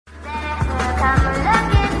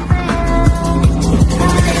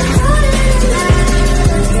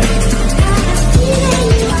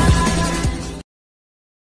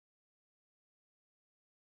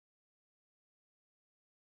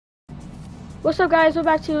What's up, guys? We're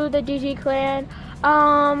back to the GG Clan.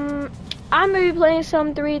 I'm gonna be playing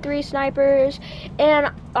some 3-3 snipers,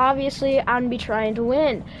 and obviously I'm gonna be trying to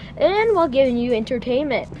win, and while giving you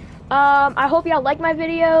entertainment. I hope y'all like my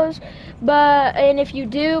videos, and if you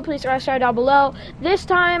do, please star down below. This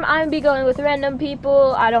time I'm gonna be going with random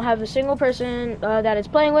people. I don't have a single person that is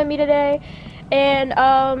playing with me today, and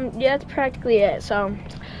yeah, that's practically it. So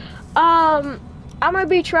I'm gonna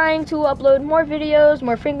be trying to upload more videos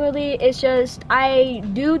more frequently. It's just I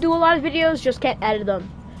do a lot of videos, just can't edit them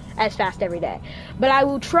as fast every day. But I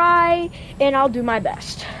will try and I'll do my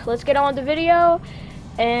best. Let's get on with the video,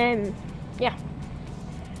 and yeah,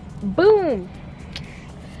 boom.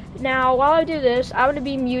 Now while I do this, I'm gonna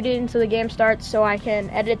be muted until the game starts so I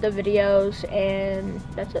can edit the videos, and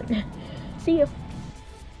that's it. See you.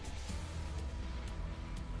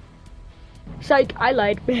 Psych, I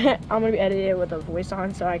lied. I'm gonna be editing it with a voice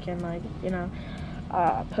on so I can, like, you know,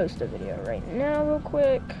 post a video right now real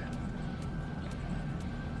quick.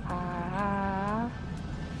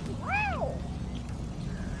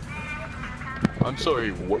 I'm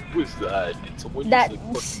sorry, what was that? Did someone That,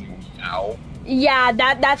 just like meow? yeah,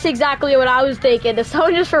 that's exactly what I was thinking. Is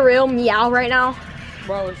someone just for real meow right now?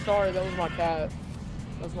 Bro, sorry, that was my cat.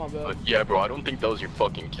 That's my bad. Yeah, bro, I don't think that was your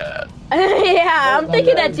fucking cat. Yeah, I'm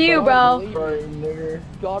thinking that's you, bro. Furry nigger.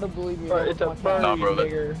 Gotta believe me, that was my cat. Nah,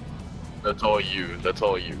 bro, that's all you. That's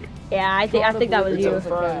all you. Yeah, I think that was you.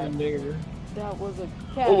 That was a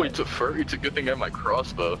cat. Oh, it's a furry. It's a good thing I have my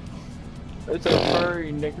crossbow. It's a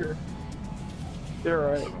furry nigger.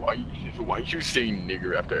 You're right. Why you saying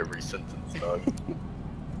nigger after every sentence, dog?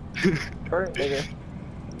 Furry nigger.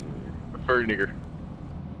 Furry nigger.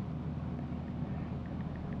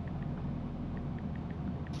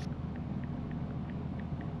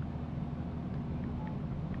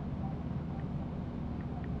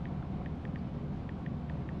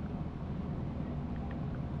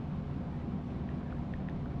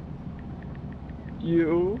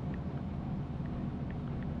 You.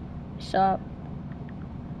 What's up?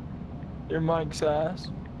 Your mic's ass.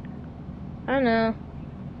 I know.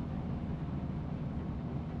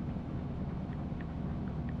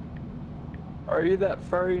 Are you that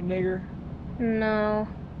furry nigger? No.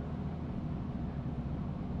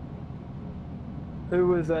 Who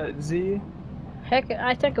was that, Z? Heck,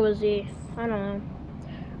 I think it was Z. I don't know.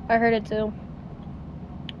 I heard it too.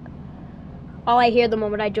 All I hear the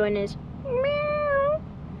moment I join is meow.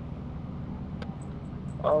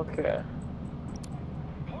 Okay.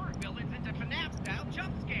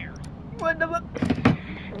 What the fuck?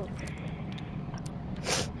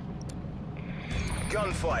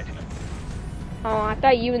 Gunfight. Oh, I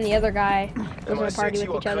thought you and the other guy was in a MI6, party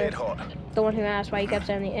you with each are other. cleared hot. The one who asked why you kept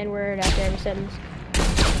saying the N-word after every sentence.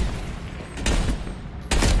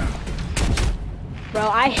 Bro,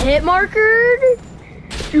 I hit markered?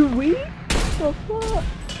 Do we? The fuck?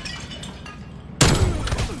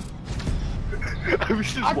 I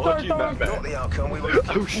was just watching that, man. Not the outcome we were I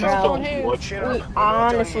looking was just Bro, watching we that.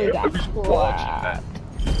 honestly I got was watching that.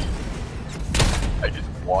 I just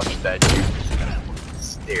watched that dude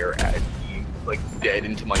stare at me, like, dead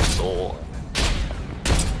into my soul.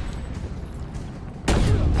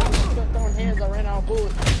 Throwing hands, I ran out of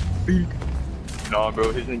bullets. Nah,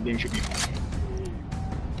 bro, his nickname should be.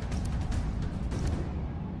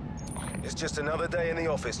 It's just another day in the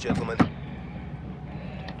office, gentlemen.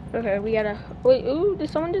 Okay, we gotta... Wait, ooh, did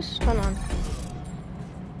someone just... Hold on.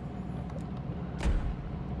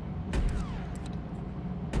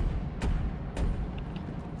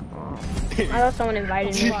 I thought someone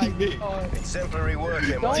invited me. Exemplary work,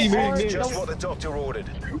 Don't MI6. worry, It's just don't- what the doctor ordered.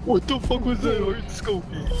 What the fuck was that? Hard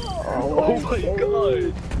Scopey? Oh my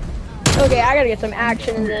god. Okay, I gotta get some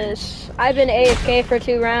action in this. I've been AFK for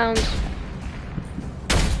 2 rounds.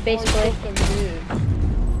 Basically.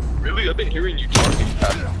 Really? I've been hearing you talking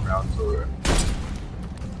past rounds over.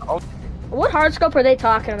 What hard scope are they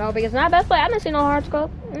talking about? Because not best play, I didn't see no hard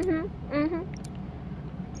scope.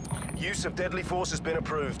 Use of deadly force has been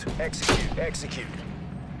approved. Execute. Execute.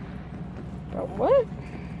 Bro, what?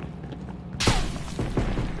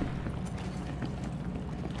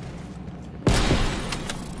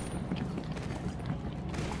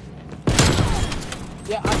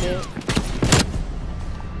 Yeah, I did.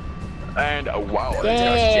 And wow, Dang. that's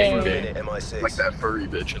For a just minute, MI6. like that furry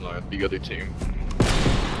bitch in the other team.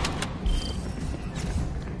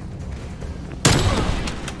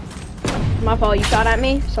 My fault, you shot at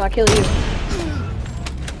me, so I kill you.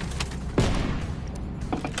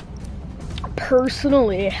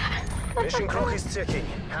 Personally. Mission clock is ticking.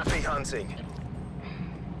 Happy hunting.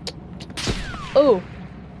 Oh.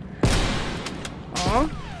 Aw.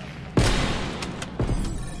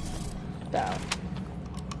 knocked out.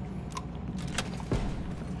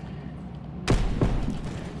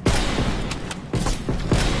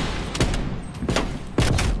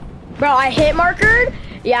 Bro, I hit markered?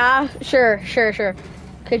 Yeah, sure.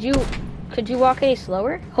 Could you walk any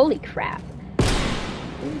slower? Holy crap.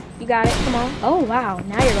 You got it, come on. Oh wow,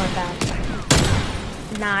 now you're going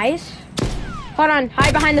fast. Nice. Hold on,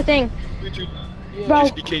 hide behind the thing. Bro,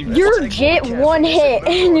 you're legit one hit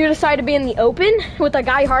and you decide to be in the open with a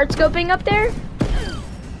guy hard scoping up there?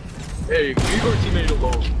 Hey, leave our teammate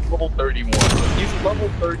alone. Level 31. He's level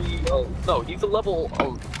 30. Oh, no, he's a level.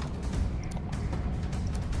 Oh.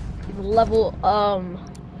 Level,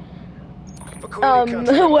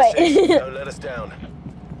 McCoy, wait. don't let us down.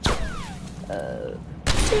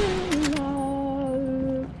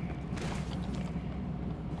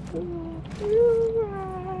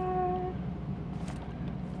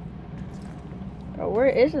 Bro, where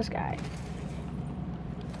is this guy?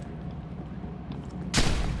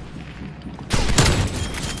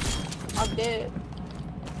 I'm dead.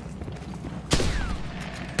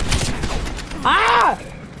 Ah!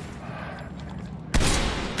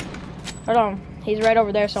 Hold on, he's right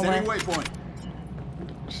over there somewhere. Waypoint.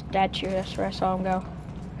 Statue, that's where I saw him go.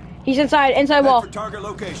 He's inside wall. For target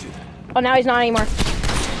location. Oh, now he's not anymore. Overtime.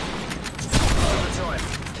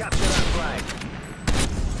 Capture that flag.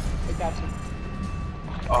 I got you.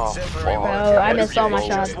 Oh, Exemplary fuck. work. Bro, I missed all my Just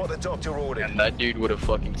shots. what the doctor ordered. And that dude would have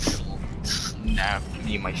fucking snapped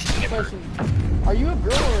me in my snipper. Question. Are you a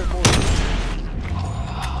girl or a boy?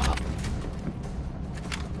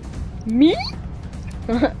 Me?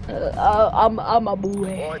 I'm a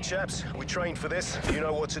boy. Alright chaps, we trained for this. You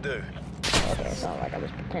know what to do. Okay, it's not like I was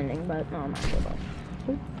pretending, but no, I'm not sure about it.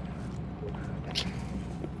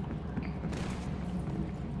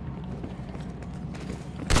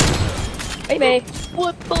 Hey, babe.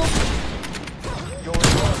 What the? You're the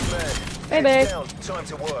last man. Hey, Heads babe. down. Time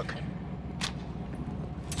to work.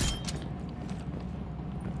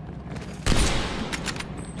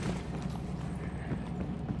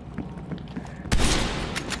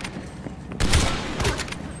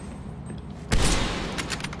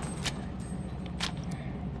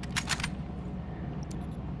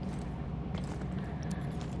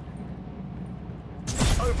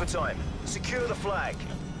 Overtime. Secure the flag.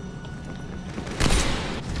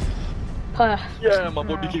 Huh. Yeah, my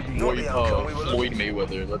boy became Not the outcome we were Floyd looking for.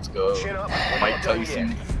 Mayweather. Let's go. Chin up. We're Mike not done Tyson,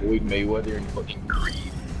 yet. Floyd Mayweather, and fucking Creed.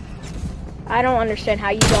 I don't understand how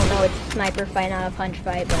you don't know it's a sniper fight, not a punch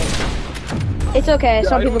fight, but it's okay.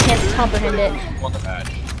 Some people can't comprehend it. Won the match.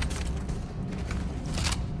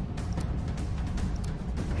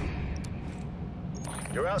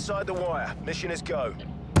 You're outside the wire. Mission is go.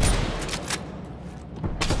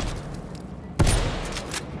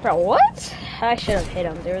 Bro, what? I should have hit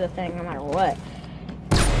him. They were the thing no matter what.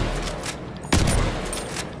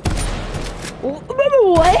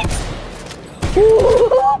 What?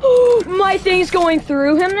 My thing's going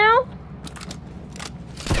through him now?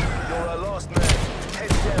 You're our last man.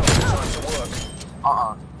 Heads down. Time to work.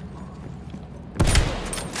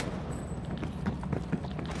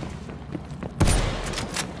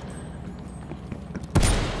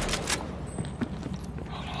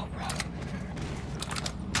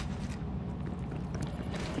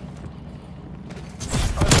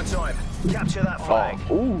 Overtime. Capture that flag.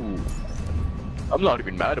 Oh, ooh. I'm not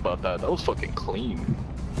even mad about that. That was fucking clean.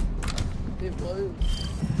 It was.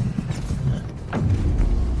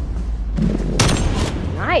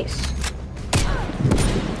 Nice.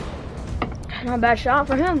 Not a bad shot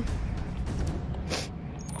for him.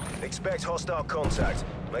 Expect hostile contact.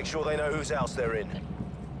 Make sure they know whose house they're in.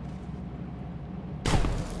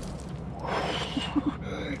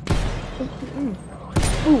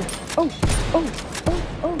 Ooh. Oh.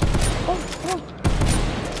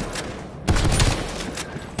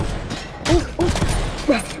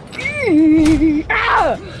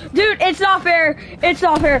 Ah! Dude, it's not fair. It's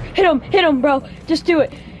not fair. Hit him, bro. Just do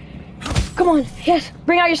it. Come on. Yes.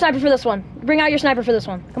 Bring out your sniper for this one. Bring out your sniper for this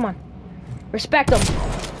one. Come on. Respect him.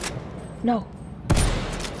 No.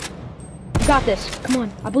 You got this. Come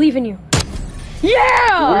on. I believe in you.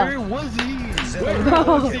 Yeah! Where was he?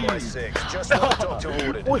 Bro. Hit by 6. Just what the doctor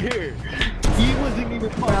ordered. Where? He wasn't even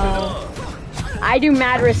popping up. I do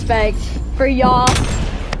mad respect for y'all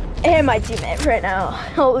and my teammate right now.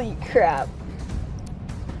 Holy crap.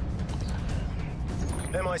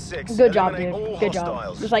 MI6. Good job, eliminate dude. all Good job.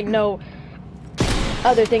 hostiles. There's like no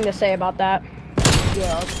other thing to say about that.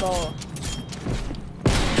 Yeah, I saw.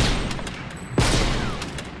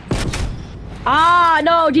 Ah,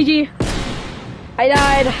 no, GG. I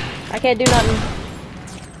died. I can't do nothing.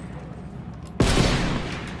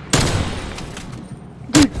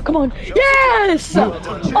 Dude, come Come on. Yes!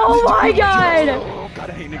 Oh my god! Oh god,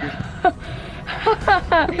 I hate niggers.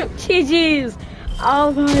 GG's.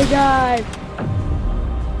 Oh my god.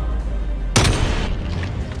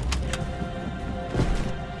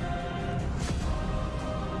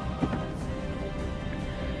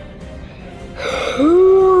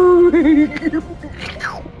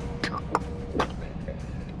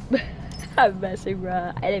 I'm messing,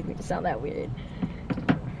 bruh. I didn't mean to sound that weird.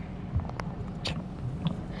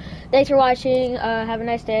 Thanks for watching. Have a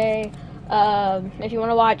nice day. If you want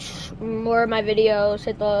to watch more of my videos,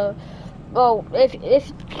 hit the... Oh, if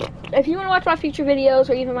you want to watch my future videos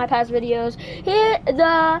or even my past videos, hit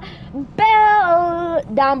the bell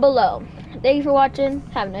down below. Thank you for watching.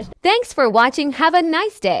 Have a nice day. Thanks for watching. Have a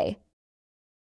nice day.